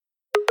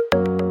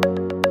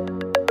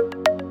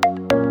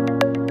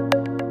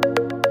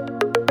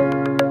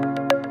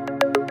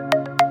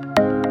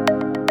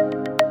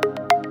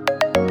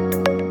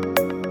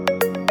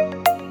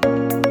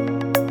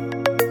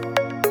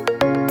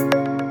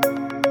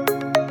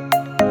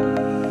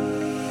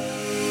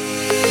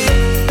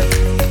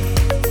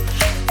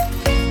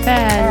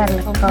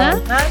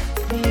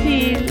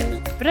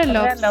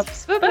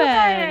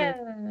Bröllopsbubbel!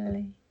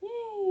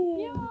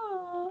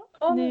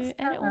 Ja, nu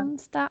är det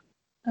onsdag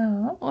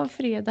och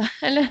fredag.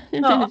 Eller det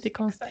blir lite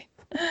konstigt.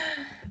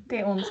 Det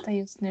är onsdag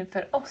just nu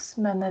för oss,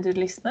 men när du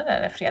lyssnar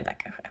är det fredag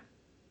kanske.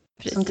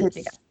 Precis. Som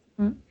tidigare.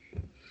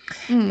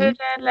 Hur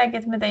är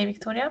läget med dig,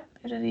 Victoria?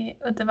 Hur är det i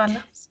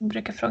Uddevalla, som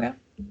brukar fråga?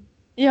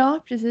 Ja,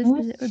 precis.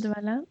 I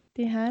Uddevalla.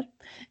 Det är här.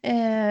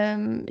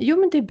 Jo,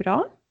 men det är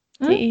bra.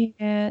 Det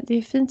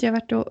är fint. Jag har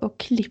varit och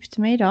klippt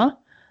mig idag.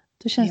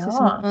 Då känns det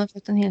som att man har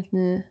fått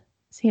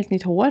helt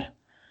nytt hår.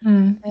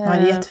 Ja, det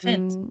är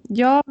jättefint.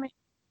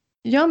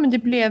 Ja, men det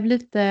blev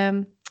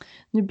lite...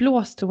 Nu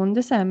blåste hon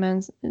det så här,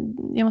 men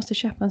jag måste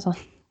köpa en sån.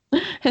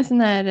 En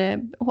sån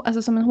här,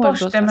 alltså som en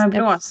hårblås. Borste med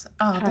blås.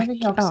 Ja, det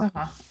vill jag också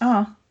ha.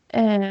 Ja.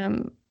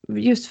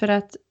 Just för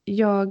att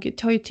jag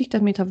har ju tyckt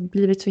att mitt har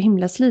blivit så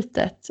himla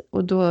slitet.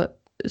 Och då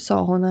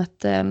sa hon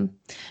att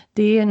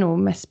det är nog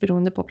mest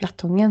beroende på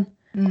plattången.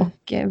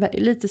 Och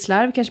lite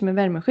slarv kanske med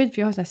värmeskydd.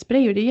 För jag har sån här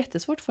spray och det är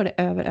jättesvårt att få det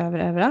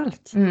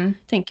överallt.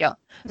 Tänker jag.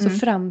 Så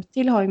fram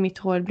till har ju mitt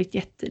hår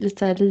blivit lite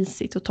så här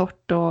risigt och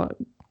torrt och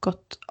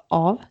gått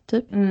av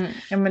typ.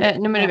 Ja,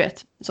 men du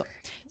vet.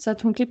 Så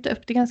att hon klippte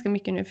upp det ganska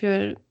mycket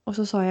nu. Och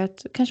så sa jag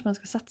att kanske man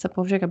ska satsa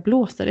på att försöka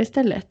blåsa det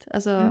istället.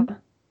 Alltså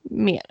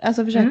mer.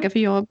 Alltså försöka, för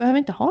jag behöver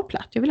inte ha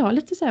platt. Jag vill ha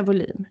lite så här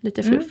volym,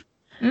 lite fluff.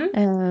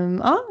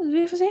 Ja,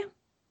 vi får se.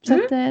 Så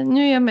att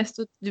nu är jag mest,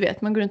 du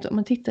vet, man går runt och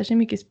man tittar sig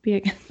mycket i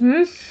spegeln.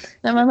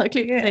 När man har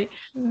klippt sig.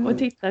 Och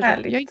tittar.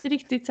 Jag är inte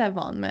riktigt så här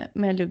van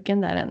med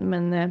luggen där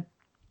än.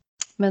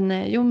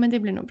 Men jo, men det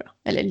blir nog bra.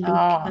 Eller lugg,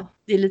 men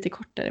det är lite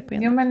kortare på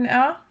en. Jo, men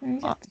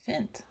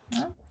jättefint.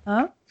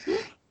 Ja.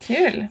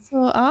 Kul. Så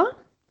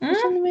jag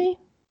känner mig...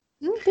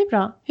 det är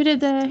bra. Hur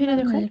är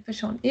det själv?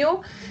 Person.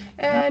 Jo,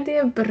 det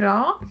är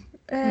bra.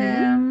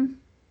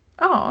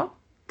 Ja,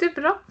 det är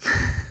bra.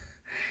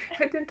 Jag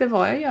vet inte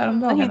vad jag gör om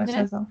dagarna,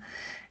 känns som.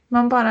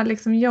 Man bara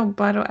liksom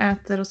jobbar och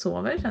äter och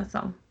sover, känns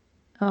som.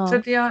 Ja. Så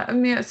att jag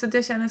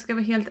känner, ska jag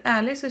vara helt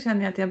ärlig, så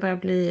känner jag att jag börjar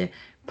bli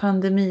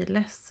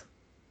pandemiless.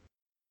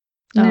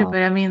 Ja. Nu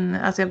börjar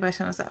jag börjar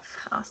känna så här,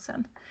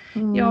 fasen.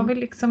 Jag vill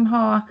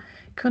liksom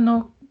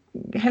kunna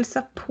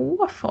hälsa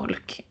på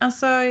folk.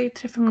 Alltså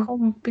träffa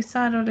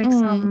kompisar och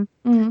liksom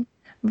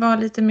vara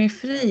lite mer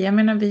fri. Jag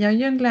menar, vi har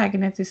ju en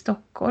lägenhet i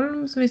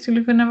Stockholm så vi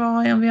skulle kunna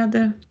vara om vi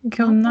hade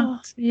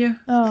kunnat.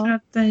 För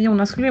att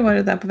Jonas skulle ju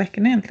vara där på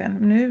veckorna egentligen.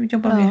 Men nu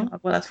jobbar vi hemma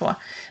båda två.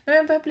 Men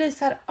jag börjar bli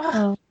så här,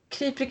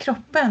 kryper i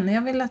kroppen.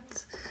 Jag vill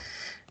att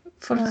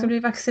folk ska bli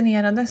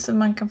vaccinerade så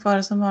man kan få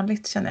det som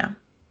vanligt, känner jag.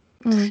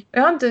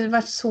 Jag har inte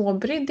varit så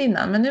brydd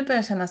innan, men nu börjar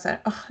jag känna så här,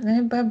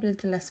 nu börjar jag bli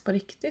lite less på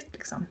riktigt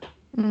liksom.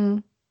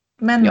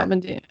 Men det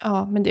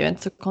är ju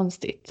inte så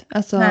konstigt.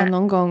 Alltså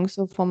någon gång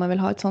så får man väl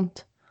ha ett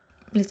sånt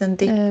liten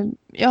dipp.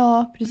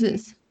 Ja,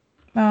 precis.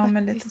 Ja,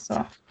 men lite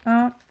så.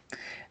 Ja.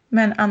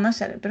 Men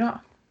annars är det bra.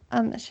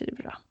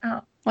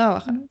 Ja,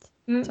 vad skönt.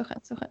 Så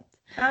skönt.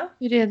 Ja.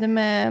 Hur är det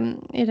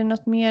är det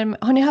något mer?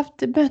 Har ni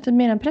haft mötet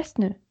med en präst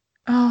nu?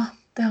 Ja,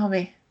 det har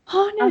vi.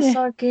 Har ni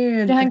det?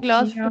 Gud. Är han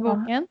glad för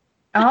boken?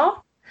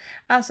 Ja.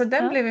 Alltså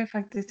den blev ju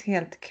faktiskt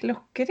helt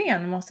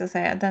klockren, måste jag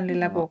säga. Den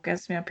lilla boken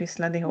som jag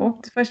pysslade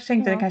ihop. Först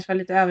tänkte jag det kanske var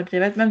lite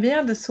överdrivet. Men vi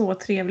hade så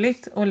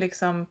trevligt och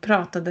liksom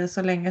pratade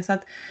så länge. Så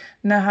att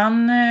när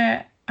han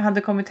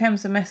hade kommit hem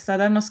så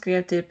mässade han och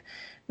skrev typ,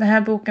 den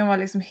här boken var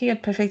liksom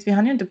helt perfekt. Vi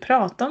hann ju inte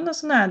prata om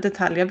sådana här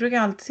detaljer. Jag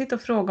brukar alltid sitta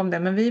och fråga om det.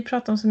 Men vi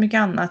pratade om så mycket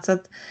annat. Så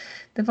att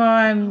det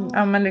var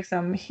men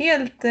liksom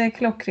helt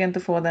klockrent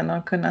att få den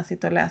och kunna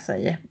sitta och läsa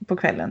i på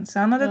kvällen. Så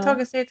han hade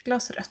tagit sig ett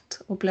glas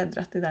rött och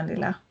bläddrat i den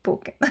lilla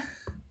boken.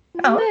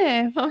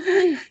 Nej, vad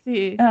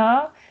mysigt.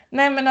 Ja,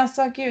 nej men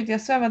alltså gud,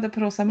 jag svävade på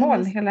rosa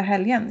moln hela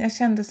helgen. Jag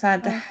kände så här,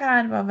 det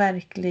här var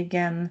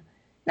verkligen,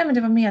 nej men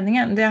det var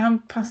meningen.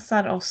 Han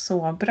passar oss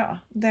så bra.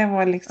 Det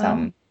var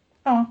liksom,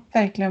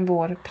 verkligen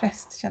vår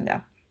präst, kände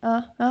jag.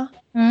 Ja.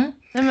 Nej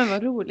men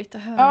vad roligt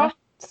att höra. Ja,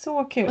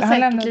 så kul. Och han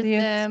lämnade lite,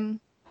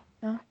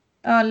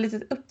 ju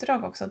litet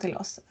uppdrag också till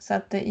oss. Så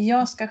att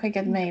jag ska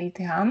skicka ett mejl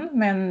till han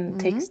med en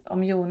text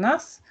om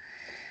Jonas.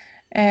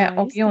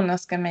 Och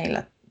Jonas ska mejla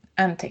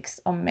en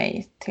text om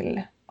mig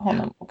till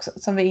honom också.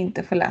 Som vi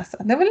inte får läsa.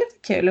 Det var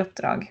lite kul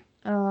uppdrag.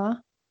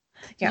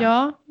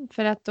 Ja,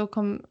 för att då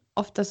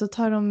ofta så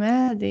tar de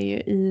med det ju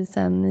i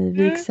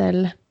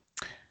vigsel.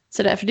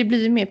 Sådär, för det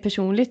blir ju mer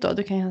personligt då.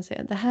 Då kan han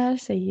säga, det här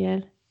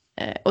säger...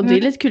 och det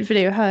är lite kul för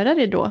dig att höra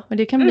det då. Och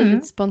det kan bli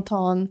lite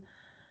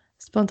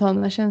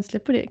spontana känslor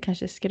på det.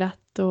 Kanske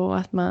skratt och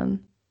att man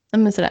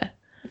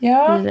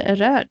blir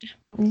rörd.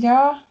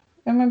 Ja,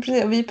 men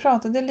precis. Och vi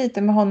pratade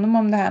lite med honom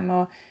om det här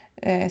med att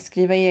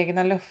skriva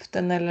egna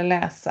löften eller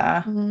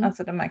läsa.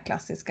 Alltså de här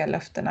klassiska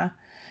löftena.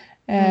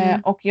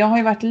 Och jag har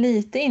ju varit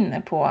lite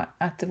inne på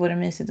att det vore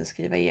mysigt att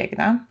skriva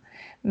egna.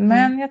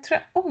 Men jag tror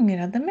jag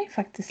ångrade mig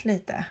faktiskt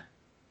lite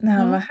när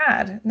han var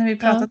här. När vi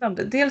pratade om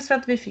det. Dels för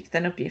att vi fick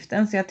den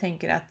uppgiften. Så jag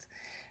tänker att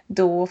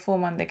då får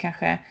man det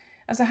kanske...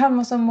 Alltså han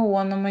var så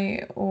mån om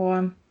och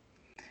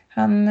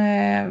han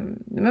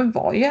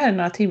var ju här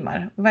några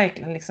timmar och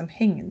verkligen liksom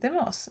hängde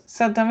med oss.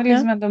 Så att han var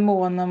liksom ändå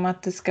mån om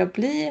att det ska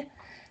bli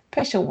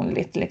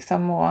personligt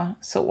liksom och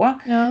så.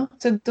 Ja.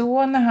 Så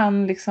då när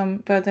han liksom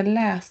började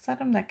läsa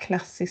de där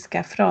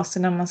klassiska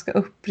fraserna man ska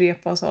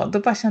upprepa och så, då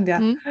bara kände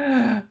jag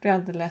blev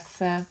alldeles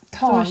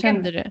tagen. Så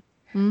kände du?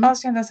 Ja,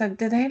 så kände jag så här,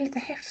 det där är lite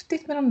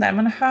häftigt med de där.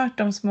 Man har hört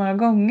dem så många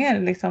gånger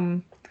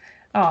liksom.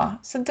 Ja,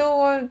 så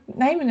då,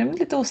 nej men nu är jag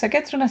lite osäker.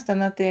 Jag tror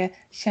nästan att det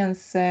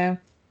känns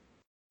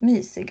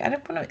mysigare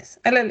på något vis.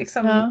 Eller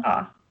liksom,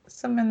 ja,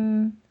 som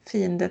en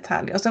fin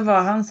detalj. Och så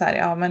var han så här,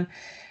 ja men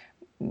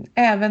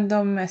även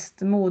de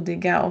mest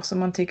modiga och som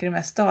man tycker är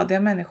mest stadiga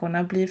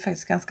människorna blir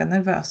faktiskt ganska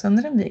nervösa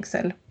under en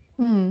vigsel.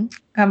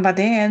 Han bara,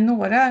 det är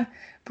några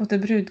både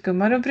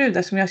brudgummar och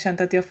brudar som jag har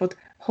känt att jag har fått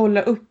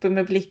hålla uppe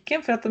med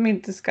blicken för att de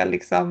inte ska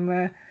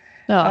liksom,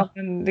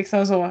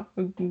 liksom så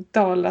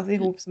dalas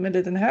ihop som en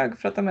liten hög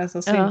för att de är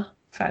så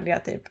synfärdiga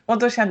typ. Och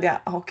då kände jag,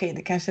 okej,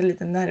 det kanske är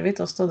lite nervigt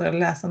att stå där och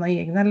läsa några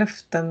egna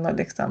löften och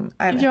liksom,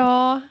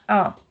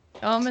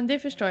 Ja, men det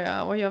förstår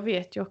jag. Och jag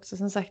vet ju också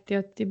som sagt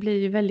att det blir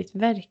ju väldigt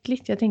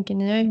verkligt. Jag tänker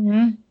ni har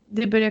ju,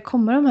 det börjar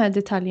komma de här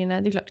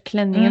detaljerna. Det är klart,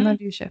 klänningen har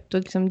du ju köpt och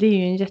liksom, det är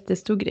ju en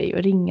jättestor grej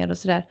och ringar och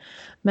sådär.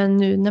 Men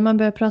nu när man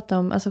börjar prata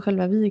om alltså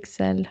själva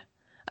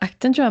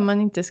vigselakten tror jag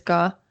man inte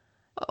ska.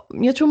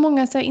 Jag tror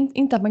många säger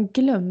inte att man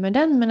glömmer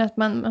den, men att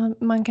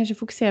man kanske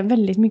fokuserar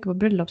väldigt mycket på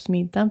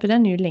bröllopsmiddagen för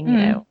den är ju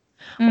längre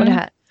och det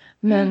här.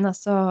 Men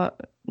alltså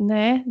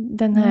nej,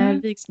 den här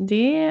vigseln,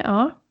 det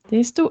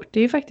är stort. Det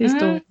är ju faktiskt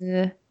då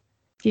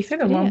gift. Det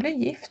är då man blir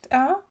gift.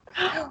 Ja.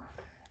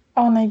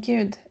 Nej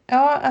gud.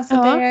 Ja,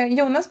 alltså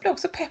Jonas blev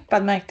också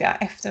peppad märkte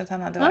jag efter att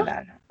han hade varit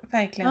där.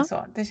 Verkligen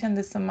så. Det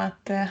kändes som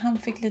att han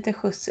fick lite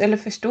skjuts, eller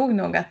förstod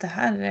nog att det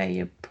här är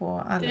ju på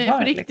allvar. Det är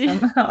på riktigt.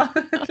 Liksom. Ja,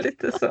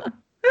 lite så.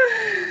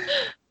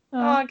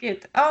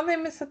 Gud. Ja, nej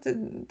men så att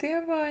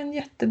det var en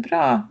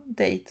jättebra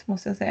dejt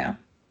måste jag säga.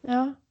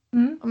 Ja,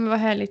 men vad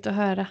härligt att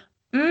höra.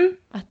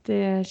 Att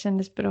det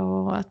kändes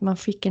bra och att man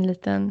fick en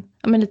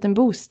liten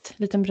boost,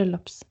 liten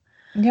bröllops.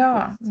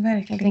 Ja,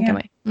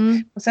 verkligen.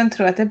 Och sen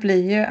tror jag att det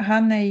blir ju,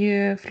 han är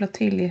ju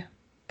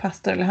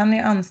flottiljpastor, eller han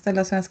är anställd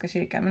av Svenska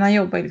kyrkan, men han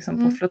jobbar ju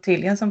liksom på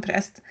flottiljen som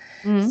präst.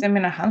 Så jag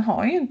menar, han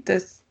har ju inte,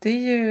 det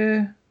är ju,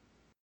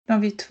 nu har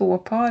vi 2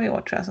 par i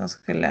år tror jag som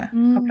skulle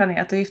ha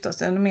planerat att gifta oss.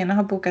 De ena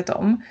har bokat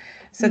om.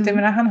 Så att jag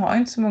menar, han har ju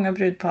inte så många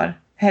brudpar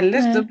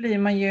heller, så då blir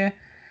man ju,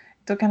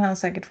 då kan han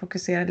säkert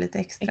fokusera lite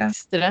extra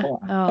på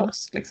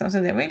oss. Liksom. Så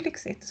det var ju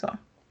lyxigt så.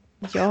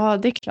 Ja,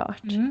 det är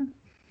klart.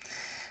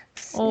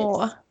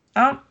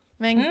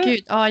 Men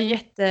gud,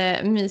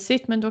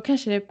 jättemysigt. Men då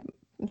kanske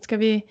ska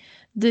vi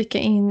dyka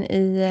in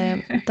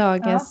i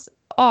dagens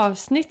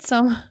avsnitt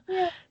som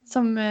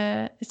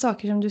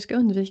saker som du ska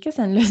undvika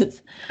sen,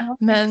 Louise.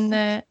 Men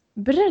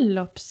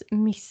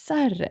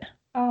bröllopsmissar.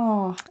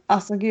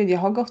 Alltså gud, jag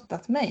har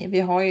gottat mig. Vi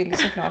har ju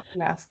såklart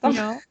läst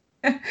dem.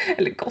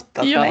 Eller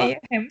gottat mig,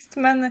 hemskt.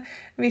 Men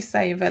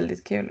vissa är ju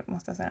väldigt kul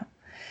måste jag säga.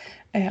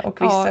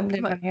 Och vissa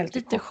blir man helt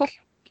lite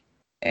chock.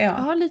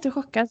 Ja, lite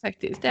chockad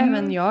faktiskt.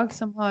 Även jag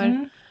som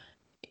har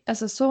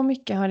alltså så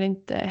mycket har det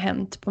inte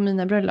hänt på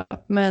mina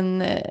bröllop.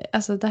 Men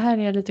alltså det här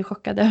är jag lite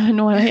chockad över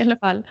några i alla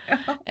fall.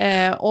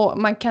 Och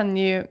man kan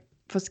ju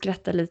få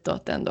skratta lite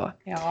åt det ändå.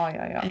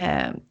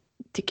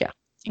 Tycker jag.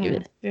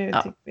 Tycker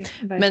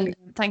vi. Men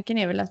tanken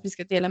är väl att vi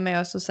ska dela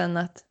med oss och sen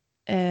att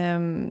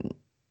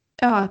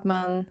att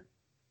man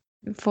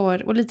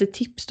får, och lite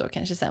tips då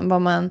kanske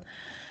sen,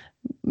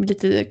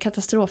 lite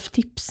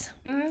katastroftips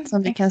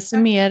som vi kan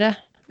summera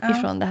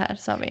ifrån det här,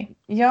 sa vi.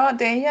 Ja,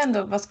 det är ju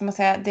ändå, vad ska man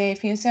säga, det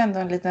finns ju ändå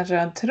en liten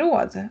röd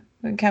tråd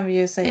kan vi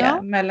ju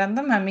säga mellan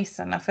de här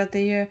missarna, för att det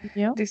är ju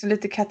liksom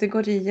lite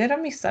kategorier av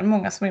missar,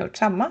 många som har gjort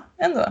samma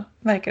ändå,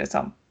 verkar det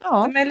som.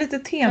 De är lite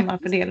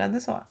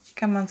temafördelade så,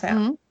 kan man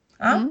säga.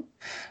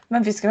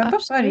 Men vi ska väl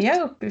bara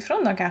börja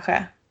uppifrån då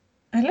kanske?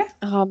 Eller?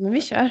 Ja, men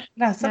vi kör.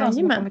 Läsa de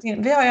som har kommit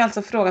in. Vi har ju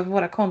alltså frågat på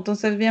våra konton,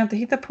 så vi har inte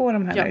hittat på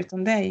de här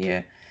utan det är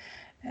ju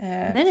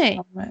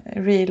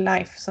real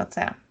life så att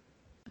säga.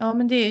 Ja,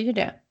 men det är ju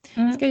det.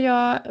 Ska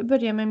jag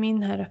börja med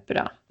min här uppe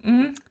då?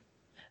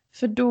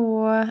 För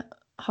då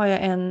har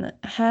jag en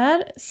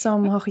här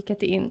som har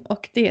skickat in,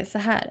 och det är så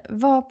här.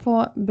 Var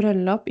på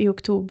bröllop i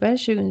oktober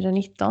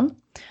 2019.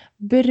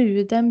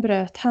 Bruden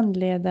bröt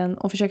handleden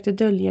och försökte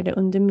dölja det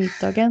under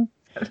middagen.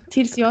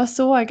 Tills jag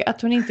såg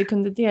att hon inte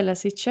kunde dela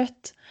sitt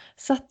kött.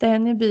 Satte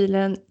henne i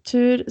bilen.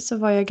 Tur så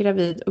var jag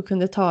gravid och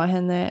kunde ta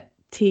henne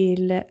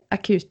till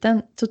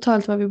akuten.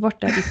 Totalt var vi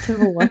borta i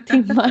 2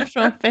 timmar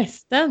från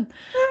festen.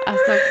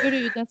 Alltså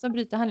bruden som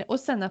bryter handleden. Och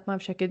sen att man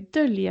försöker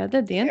dölja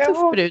det. Det är en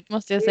tuff brud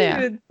måste jag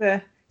säga.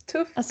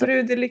 Tuff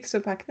brud i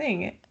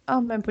lyxupppackning.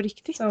 Ja, men på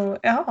riktigt. Så,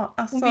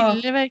 alltså, hon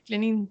ville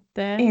verkligen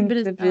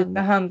inte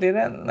bryta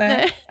handleden.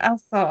 Nej.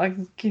 Alltså,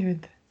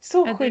 gud.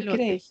 Så sjuk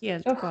grej.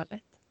 Helt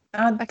galet.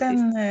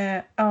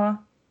 Ja,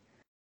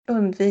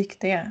 undvik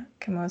det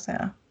kan man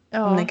säga.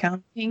 Om ni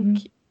kan.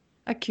 Tänk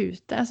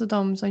akuta, alltså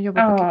de som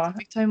jobbar på akuta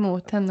fick ta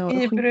emot henne och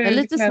skynda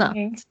lite snabbt.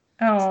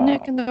 Så nu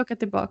kan du åka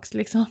tillbaks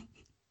liksom.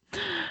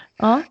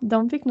 Ja,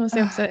 de fick nog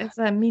se också ett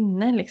så här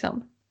minne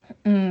liksom.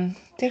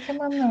 Det kan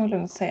man nog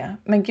lugnt säga.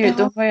 Men gud,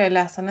 då får jag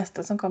läsa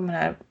nästa som kommer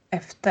här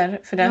efter.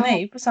 För den är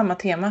ju på samma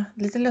tema.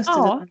 Lite lustigt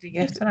att man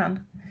ligger efter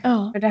varandra.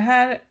 För det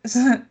här,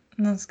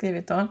 någon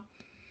skrivit då.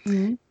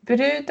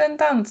 Bruden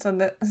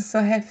dansade så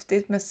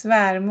häftigt med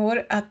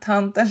svärmor att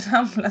tanten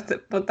ramlade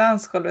på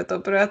dansgolvet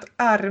och bröt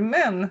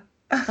armen.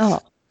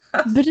 Ja,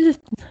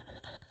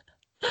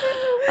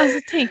 Alltså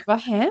tänk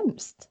vad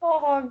hemskt.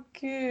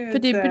 Gud. För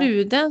det är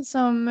bruden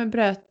som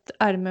bröt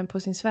armen på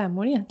sin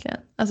svärmor egentligen.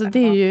 Alltså det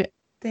är ju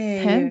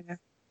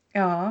hemskt.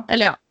 Ja.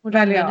 Eller ja, hon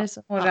ramlade.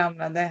 Hon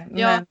ramlade.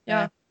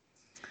 Ja.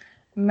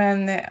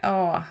 Men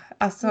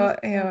alltså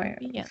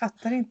jag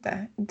fattar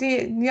inte.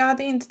 Jag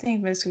hade inte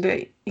tänkt mig att det skulle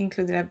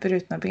inkludera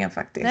brutna ben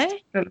faktiskt.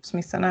 Nej.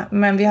 Bröllopsmissarna.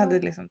 Men vi hade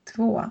liksom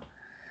 2.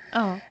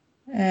 Ja.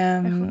 Jag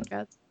är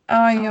chockad.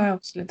 Ja, jag är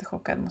också lite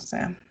chockad måste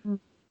jag säga.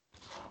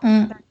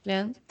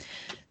 Verkligen.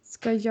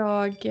 Ska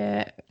jag...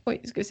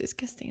 ska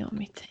jag stänga av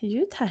mitt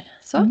ljud här?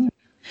 Så.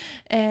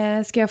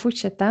 Ska jag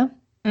fortsätta?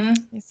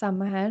 Det är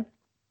samma här.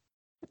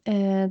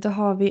 Då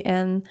har vi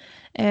en...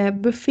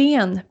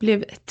 buffén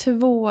blev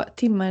 2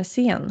 timmar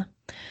sen.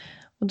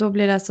 Och då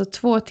blir det alltså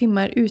 2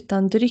 timmar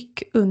utan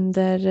dryck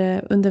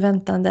under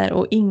väntan där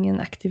och ingen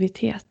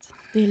aktivitet.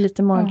 Det är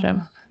lite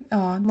mardröm.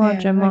 Ja,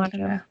 mardröm.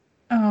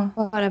 Ja.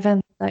 Bara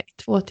vänta i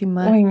 2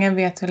 timmar. Och ingen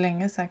vet hur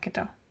länge säkert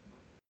då.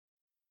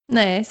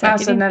 Nej, säkert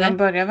alltså inte. När de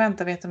börjar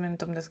vänta vet de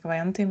inte om det ska vara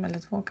 1 timme eller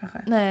 2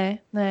 kanske.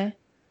 Nej.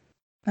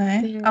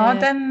 Ja,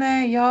 den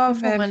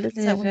får man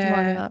lite ont i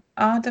magen av.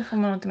 Ja, det får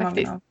man ont i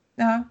magen av.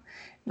 Ja.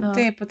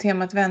 Det är på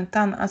temat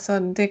väntan. Alltså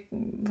det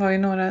var ju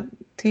några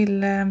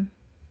till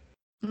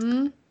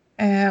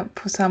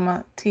på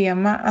samma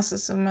tema. Alltså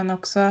som man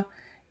också,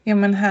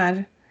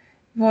 här.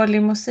 Vår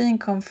limousin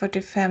kom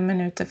 45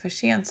 minuter för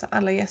sent så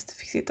alla gäster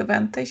fick sitta och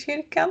vänta i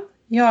kyrkan.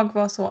 Jag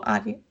var så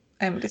arg.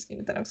 Emelie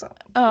skrivit den också.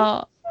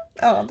 Ja.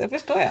 Ja, det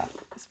förstår jag.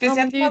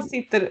 Speciellt när man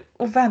sitter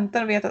och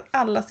väntar och vet att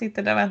alla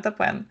sitter där och väntar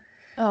på en.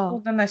 Ja.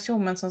 Och den där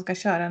tjommen som ska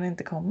köra den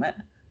inte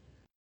kommer.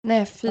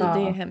 Nej, det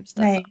är hemskt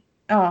alltså. Nej,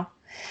 ja.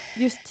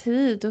 Just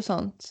tid och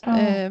sånt.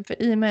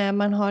 För i och med att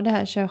man har det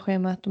här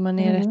körschemat och man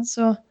är rätt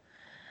så...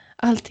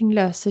 Allting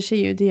löser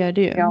sig ju, det gör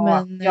det ju.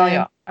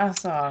 Ja,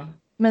 alltså...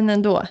 Men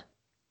ändå.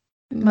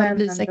 Man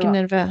blir säkert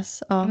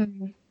nervös. Ja.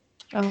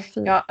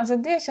 Ja, alltså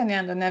det känner jag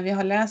ändå när vi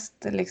har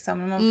läst liksom,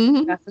 när man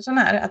läser sån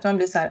här, att man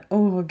blir så här,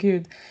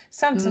 gud.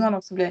 Samtidigt som man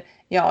också blir,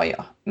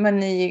 men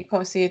ni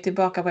ser ju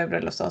tillbaka på er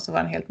bröllopsdag så var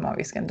den helt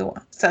magisk ändå.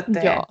 Så att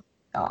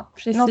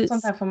precis. Något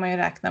sånt här får man ju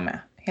räkna med,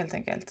 helt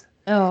enkelt.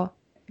 Ja.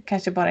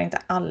 Kanske bara inte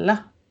alla.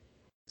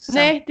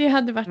 Nej, det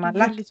hade varit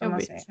väldigt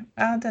jobbigt.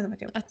 Ja, det hade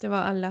varit jobbigt. Att det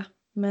var alla.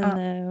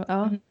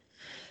 Men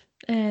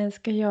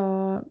ska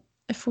jag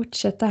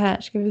fortsätta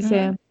här? Ska vi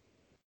se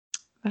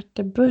vart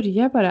det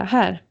börjar bara.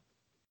 Här.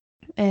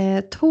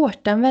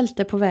 Tårtan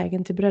välte på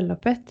vägen till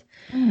bröllopet.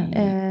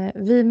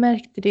 Vi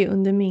märkte det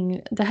under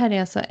min... Det här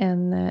är alltså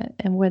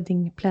en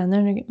wedding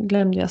planner. Nu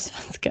glömde jag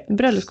svenska.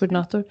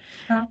 Bröllopskoordinator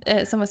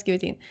som har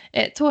skrivit in.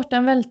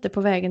 Tårtan välte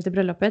på vägen till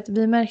bröllopet.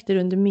 Vi märkte det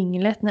under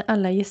minglet när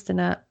alla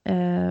gästerna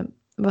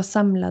var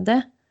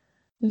samlade.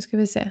 Nu ska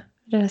vi se.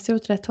 Det ser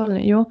åt rätt håll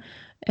nu. Jo.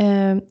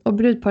 Och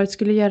brudparet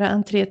skulle göra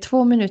entré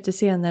 2 minuter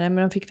senare.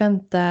 Men de fick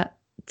vänta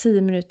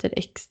 10 minuter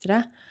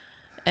extra.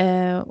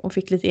 Och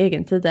fick lite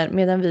egen tid där.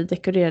 Medan vi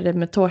dekorerade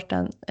med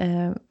tårtan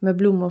med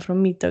blommor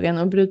från middagen.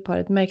 Och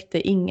brudparet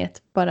märkte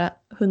inget. Bara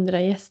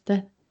 100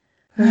 gäster.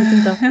 Jag vet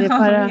inte om det är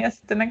bara...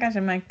 Gästerna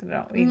kanske märkte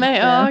det då. Men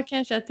ja,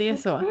 kanske att det är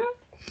så.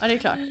 Ja, det är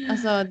klart.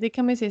 Alltså, det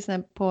kan man ju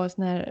se på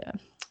såna här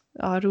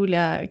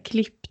roliga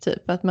klipp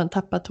typ. Att man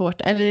tappar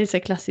tårta. Eller det är så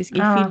klassiskt i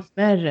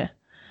filmer.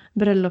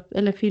 Bröllop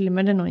eller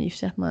filmer där någon gifter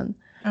sig. Att man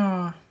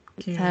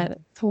så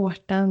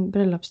här,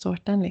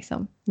 bröllopstårtan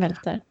liksom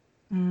välter.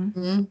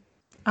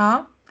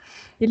 Ja.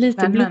 Det är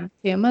lite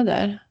blomtema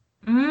där.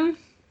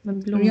 Men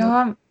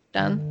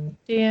blomtårtan.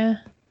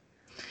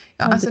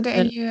 Alltså det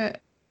är ju...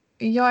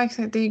 Ja,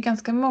 exakt. Det är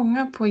ganska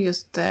många på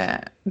just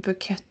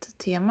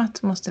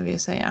bukett-temat måste vi ju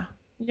säga.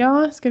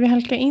 Ja, ska vi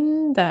halka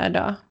in där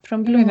då?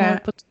 Från blommor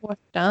på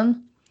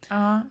tårtan.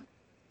 Ja.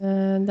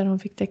 Där hon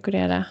fick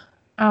dekorera.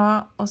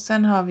 Ja, och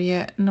sen har vi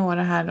ju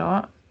några här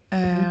då.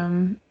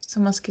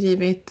 Som har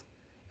skrivit...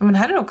 Men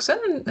här är också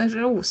en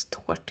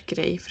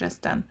rostårtgrej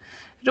förresten.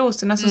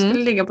 Rosorna som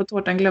skulle ligga på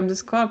tårtan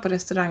glömdes kvar på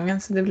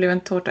restaurangen. Så det blev en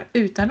tårta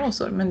utan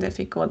rosor. Men det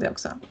fick gå det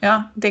också.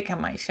 Ja, det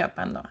kan man ju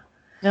köpa ändå.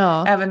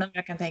 Ja. Även om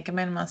jag kan tänka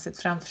mig när man sett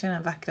framför sig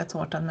den vackra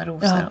tårtan med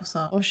rosor.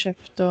 Ja, och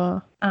köpt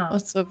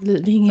och så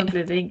blir det inget. Så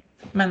blir det inget.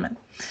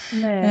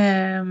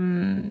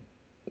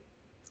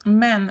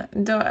 Men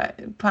då,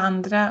 på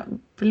andra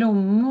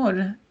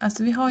blommor.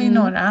 Alltså vi har ju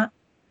några.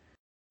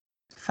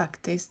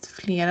 Faktiskt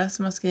flera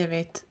som har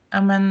skrivit.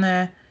 Ja men...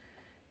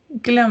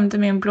 glömde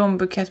min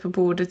blombukett på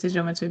bordet i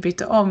rummet vi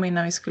bytte om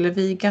innan vi skulle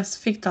vigas.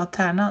 Fick ta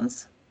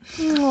tärnans.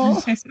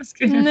 Ja.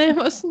 Nej,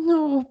 vad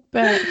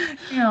snopet.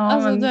 Ja,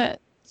 alltså det är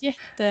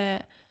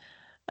jätte...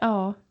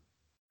 Ja.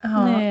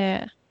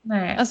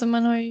 Nej. Alltså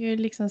man har ju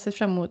liksom sett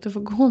fram emot att få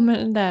gå med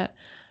den där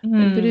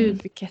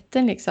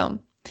brudbuketten liksom.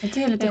 Det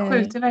är lite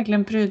sjukt. Det är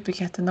verkligen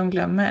brudbuketten de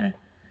glömmer.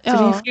 För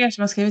det är fler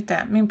som har skrivit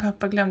det. Min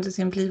pappa glömde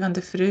sin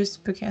blivande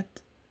frus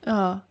bukett.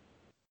 Ja.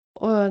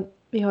 Och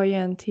vi har ju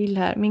en till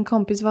här. Min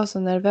kompis var så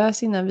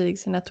nervös innan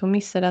vigseln att hon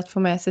missade att få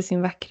med sig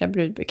sin vackra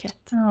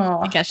brudbukett.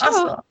 Ja, det kanske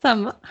var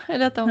samma.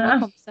 Eller att de var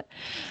kompisar.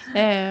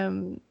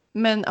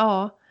 Men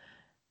ja.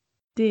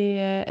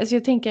 Alltså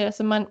jag tänker,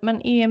 alltså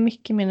man är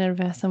mycket mer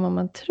nervös än vad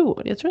man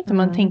tror. Jag tror inte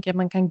man tänker att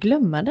man kan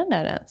glömma den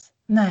där ens.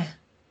 Nej.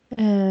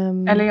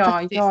 Eller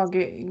ja,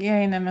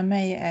 grejen med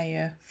mig är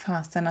ju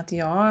fasen att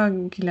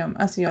jag glömmer.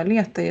 Alltså jag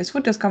letar ju, så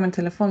fort jag ska ha min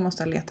telefon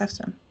måste jag leta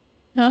efter den.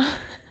 Ja.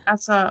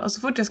 Alltså, och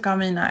så fort jag ska ha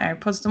mina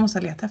AirPods då måste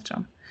jag leta efter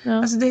dem. Ja.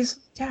 Alltså det är så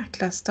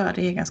jäkla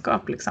större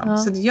egenskap liksom. Ja.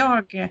 Så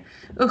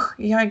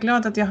jag är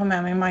glad att jag har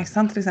med mig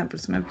Majsan till exempel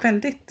som är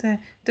väldigt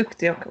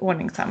duktig och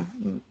ordningsam.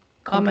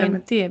 Ja,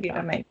 men det är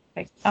bra. Mig.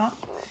 Ja,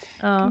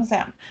 kan man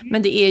säga.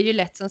 Men det är ju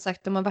lätt som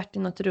sagt om man varit i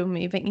något rum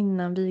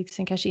innan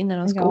vigseln, kanske innan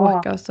de ska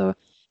åka och så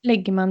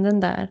lägger man den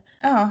där.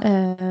 Ja.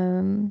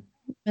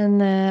 Men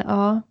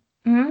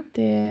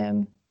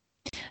det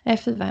är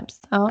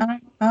förvärmst. Ja.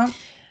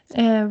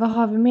 Vad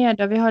har vi mer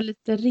då? Vi har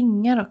lite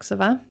ringar också,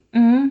 va?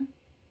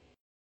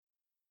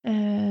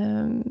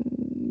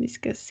 Vi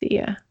ska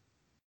se.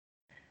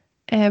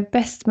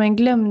 Bestman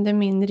glömde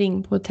min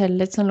ring på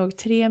hotellet som låg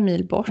 3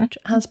 mil bort.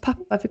 Hans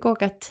pappa fick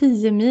åka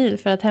 10 mil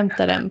för att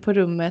hämta den på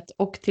rummet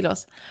och till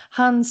oss.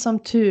 Han som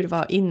tur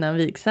var innan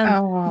vigseln.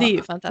 Det är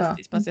ju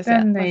fantastiskt, måste jag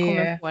säga. Man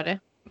kommer på det.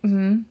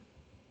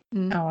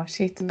 Ja,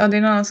 shit. Och det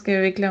är någon som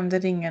vi glömde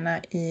ringarna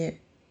i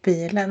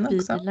bilen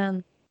också.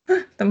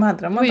 De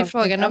hade dem. Det är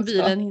frågan om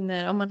bilen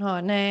hinner. Om man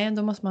har, nej,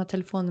 då måste man ha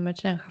telefonnummer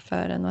till den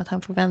chauffören och att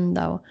han får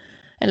vända.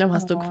 Eller om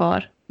han står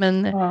kvar.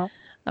 Men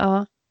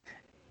ja.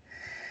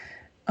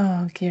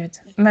 Gud.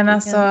 Men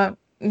alltså,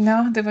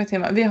 ja, det var ett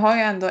tema. Vi har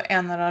ju ändå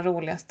en av de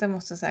roligaste,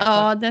 måste jag säga.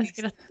 Ja, den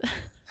skrattar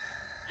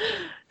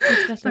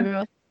vi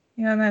åt.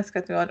 Ja, den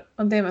skrattar vi åt.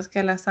 Och det var, ska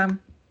jag läsa?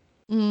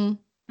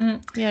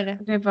 Gör det.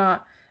 Det var,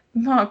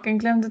 maken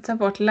glömde ta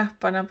bort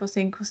lapparna på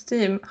sin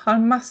kostym. Har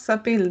massa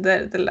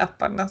bilder där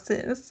lapparna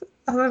syns.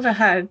 Alltså det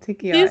här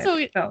tycker jag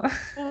är bra.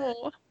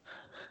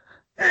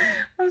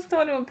 Han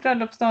står då på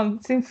bröllopsdagen,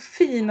 sin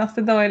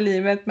finaste dag i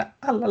livet med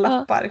alla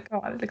lappar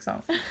kvar liksom.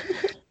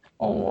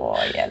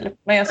 Hjälp.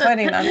 Men jag sa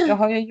det innan, jag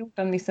har ju gjort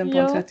en missen på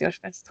en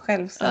 30-årsfest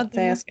själv så att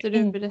jag ska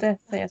inte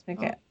säga så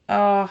mycket.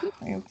 Jag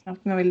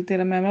knappt jag vill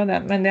dela med mig av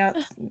den, men jag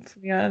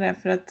får göra det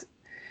för att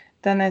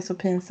den är så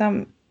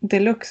pinsam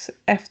deluxe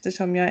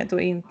eftersom jag då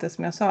inte,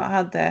 som jag sa,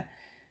 hade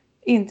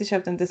inte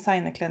köpt en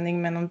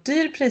designerklänning med någon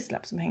dyr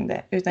prislapp som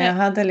hängde, utan jag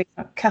hade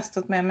liksom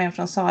kastat med mig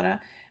från Zara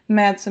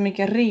med så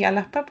mycket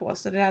realappar på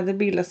så det hade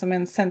bildats som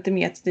en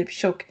centimeter typ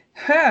tjock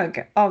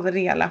hög av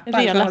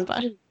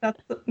realappar.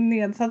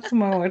 Nedsatt så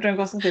många gånger, jag tror den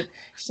kostade typ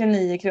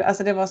 29 kronor.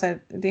 Alltså det var så här,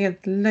 det är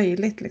helt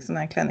löjligt liksom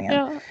den här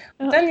klänningen.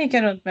 Den gick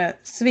jag runt med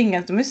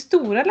svingat, de är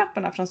stora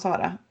lapparna från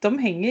Zara. De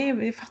hänger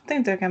ju, jag fattar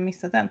inte hur jag kan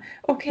missa den.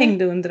 Och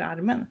hängde under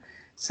armen.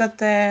 Så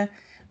att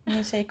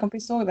min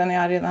tjejkompis såg den när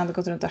jag redan hade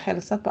gått runt och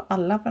hälsat på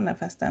alla på den här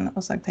festen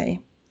och sagt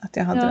hej. Att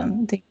jag hade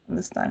den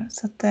dingandes där.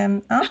 Så att,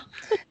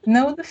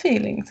 know the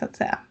feeling så att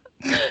säga.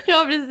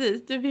 Ja,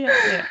 precis. Du vet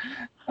det.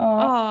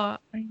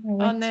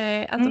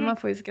 Nej. Alltså man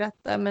får ju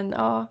skratta. Men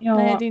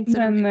nej, det är inte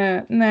så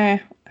roligt.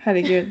 Nej,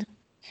 herregud.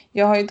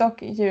 Jag har ju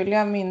dock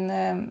Julia, min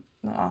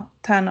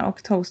tärna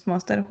och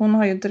toastmaster. Hon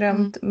har ju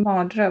drömt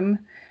mardröm.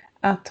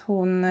 Att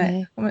hon,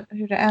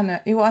 hur det är nu.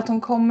 Jo, att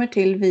hon kommer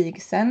till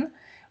vigseln.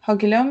 Har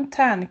glömt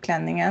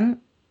tärnklänningen.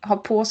 Har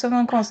på sig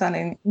någon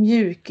konstig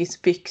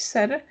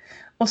mjukisbyxor.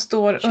 Och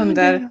står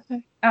under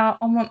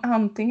om hon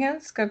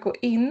antingen ska gå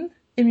in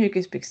i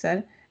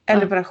mjukisbyxor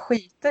eller bara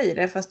skita i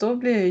det. Fast då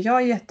blir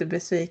jag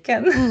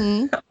jättebesviken.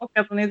 Och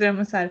att hon i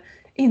drömmen så här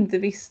inte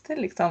visste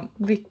liksom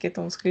vilket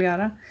hon skulle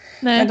göra.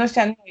 Nej. Men då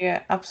känner jag ju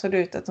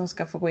absolut att hon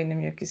ska få gå in i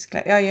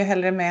mjukiskläder. Jag är ju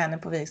hellre med henne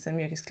på vigseln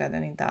mjukiskläder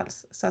än inte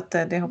alls. Så att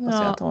det hoppas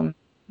jag att hon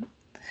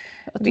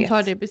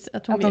tar det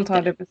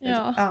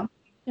beslutet.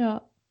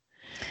 Ja.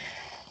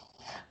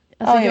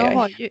 Alltså jag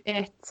har ju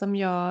ett som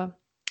jag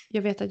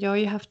vet att jag har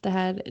ju haft det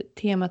här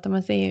temat om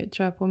man säger,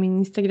 tror jag, på min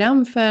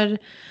Instagram för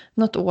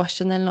något år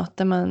sedan eller något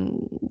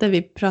där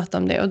vi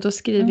pratade om det. Och då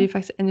skriver ju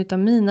faktiskt en av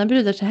mina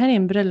brudar, så här är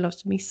en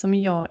bröllopsmiss som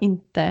jag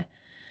inte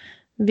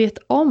vet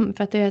om.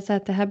 För att det är så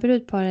att det här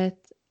brudparet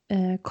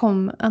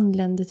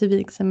anlände till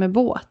vigseln med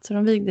båt. Så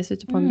de vigdes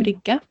ute på en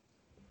brygga.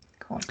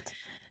 Coolt.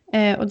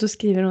 Och då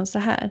skriver hon så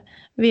här: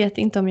 vet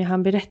inte om jag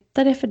hann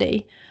berätta det för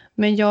dig.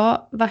 Men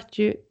jag vart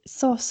ju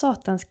så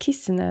satans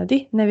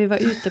kissnödig när vi var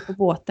ute på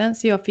båten.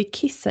 Så jag fick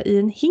kissa i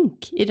en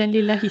hink i den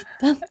lilla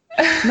hytten.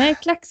 Med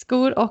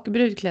klackskor och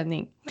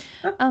brudklänning.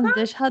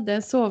 Anders hade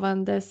en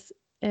sovandes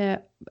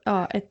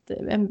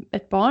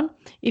ett barn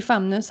i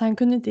famnen. Så han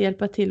kunde inte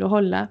hjälpa till att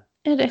hålla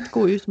en rätt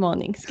god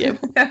utmaning, skrev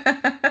hon. Jag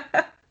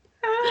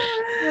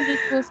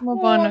hade 2 små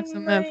barn också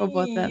med på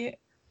båten.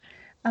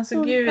 Alltså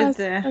så gud.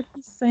 Jag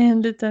kissade i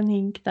en liten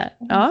hink där.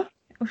 Ja.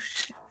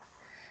 Usch.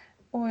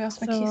 Jag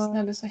som är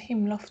kissnödig så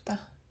himla ofta.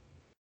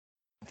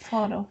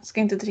 Faro,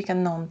 ska inte dricka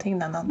någonting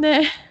den dagen.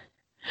 Nej.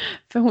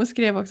 För hon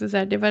skrev också så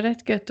här, det var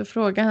rätt gött att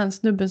fråga han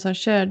snubben som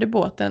körde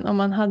båten om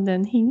han hade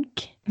en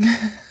hink.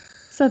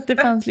 Så att det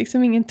fanns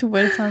liksom ingen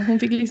toa. Hon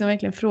fick liksom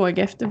verkligen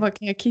fråga efter vad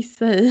kan jag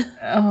kissa i.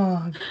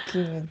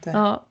 Gud.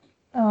 Ja.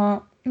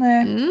 Ja,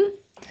 nej.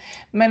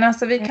 Men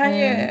alltså vi kan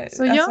ju...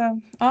 Så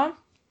ja.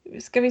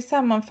 Ska vi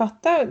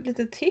sammanfatta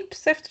lite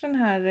tips efter den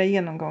här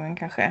genomgången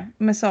kanske?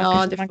 Med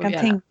saker som man kan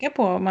tänka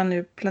på om man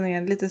nu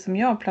planerar, lite som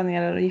jag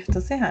planerar att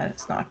gifta sig här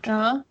snart.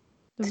 Ja,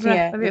 då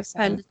berättar vi upp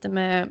här lite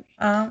med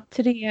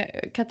 3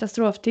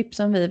 katastroftips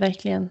som vi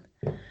verkligen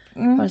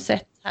har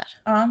sett här.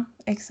 Ja,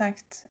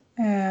 exakt.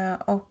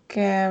 Och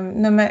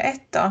nummer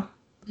 1 då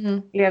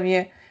blev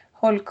ju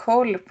håll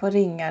koll på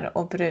ringar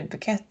och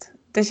brudbukett.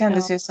 Det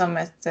kändes ju som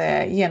ett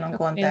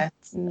genomgående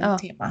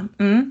tema.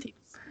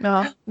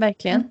 Ja,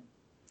 verkligen.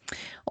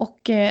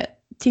 Och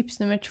tips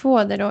nummer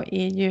 2 där då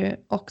är ju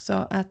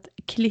också att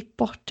klipp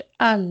bort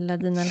alla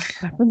dina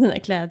lappar på dina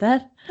kläder.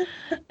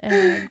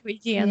 Gå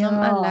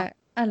igenom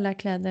alla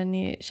kläder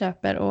ni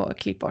köper och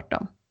klipp bort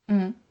dem.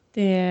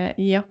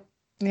 Ja,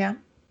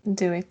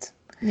 do it.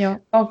 Ja.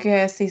 Och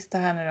sista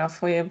här nu då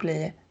får ju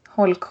bli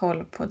håll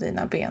koll på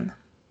dina ben.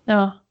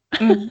 Ja.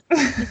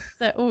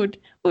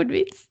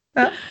 Ordvits.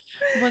 Ja.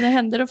 Både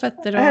händer och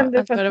fötter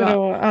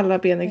och alla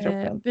ben i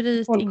kroppen.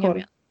 Bryt inga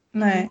ben.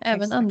 Nej,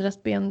 även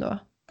andras ben då.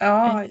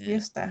 Ja,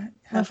 just det.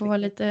 Man får vara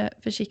lite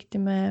försiktig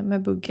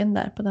med buggen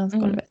där på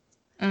dansgolvet.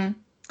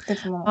 Det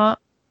får man vara.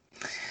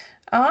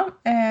 Ja,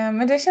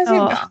 men det känns ju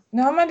bra.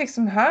 Nu har man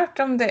liksom hört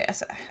om det.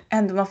 Alltså,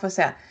 ändå man får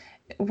säga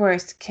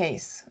worst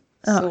case.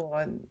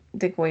 Så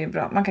det går ju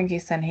bra. Man kan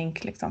kissa en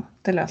hink liksom.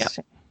 Det löser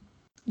sig.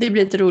 Det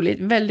blir ett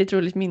väldigt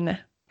roligt minne.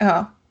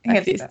 Ja,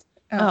 helt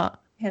klart.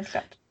 Helt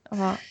klart.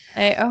 Ja.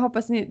 Jag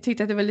hoppas ni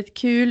tyckte att det var lite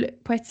kul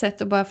på ett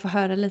sätt att bara få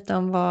höra lite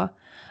om vad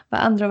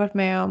andra har varit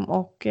med om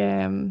och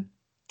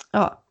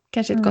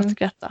kanske ett gott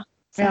skratt då,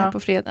 så här på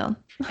fredagen.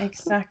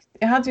 Exakt.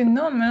 Jag hade ju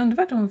någon, men undrar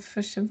vart hon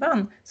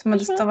försvann, som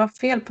hade stavat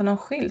fel på någon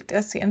skylt.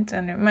 Jag ser inte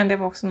det nu, men det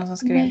var också någon som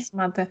skrev som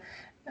hade i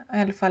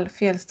alla fall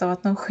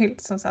felstavat någon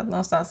skylt som satt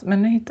någonstans,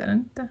 men nu hittar den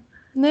inte.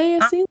 Nej,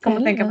 jag ser inte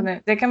det. Tänka på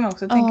det. Det kan man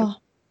också tänka på.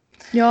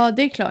 Ja,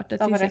 det är klart att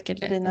det är säkert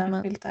lätt.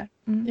 Dina skyltar.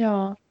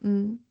 Ja,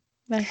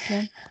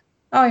 verkligen.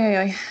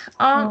 Oj.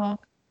 Ja.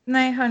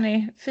 Nej,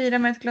 hörni. Fira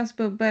med ett glas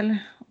bubbel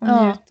och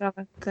njut av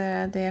att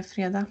det är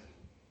fredag.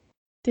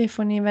 Det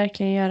får ni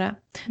verkligen göra.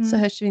 Så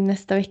hörs vi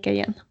nästa vecka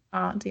igen.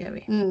 Ja, det gör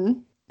vi.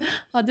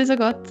 Ha det så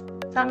gott.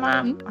 Samma.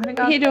 Ha det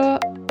gott. Hej då.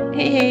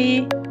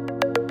 Hej.